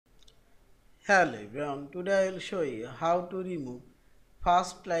Hello everyone, today I will show you how to remove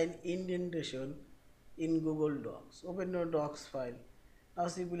first line indentation in Google Docs. Open your Docs file. Now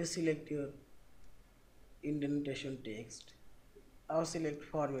simply select your indentation text. Now select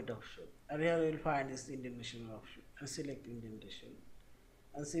format option. And here you will find this indentation option. And select indentation.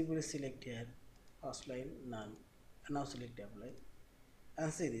 And simply select here first line none. And now select apply.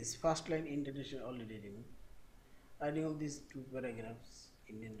 And see this first line indentation already removed. I remove these two paragraphs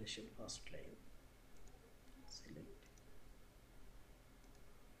indentation first line.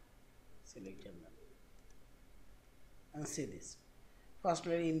 Select none and see this first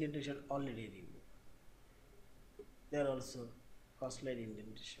line indentation already removed. There also first line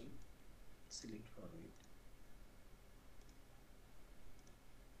indentation. Select format.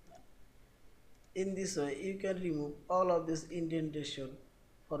 In this way you can remove all of this indentation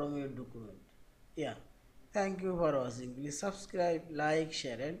from your document. Yeah, thank you for watching. Please subscribe, like,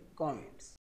 share and comments.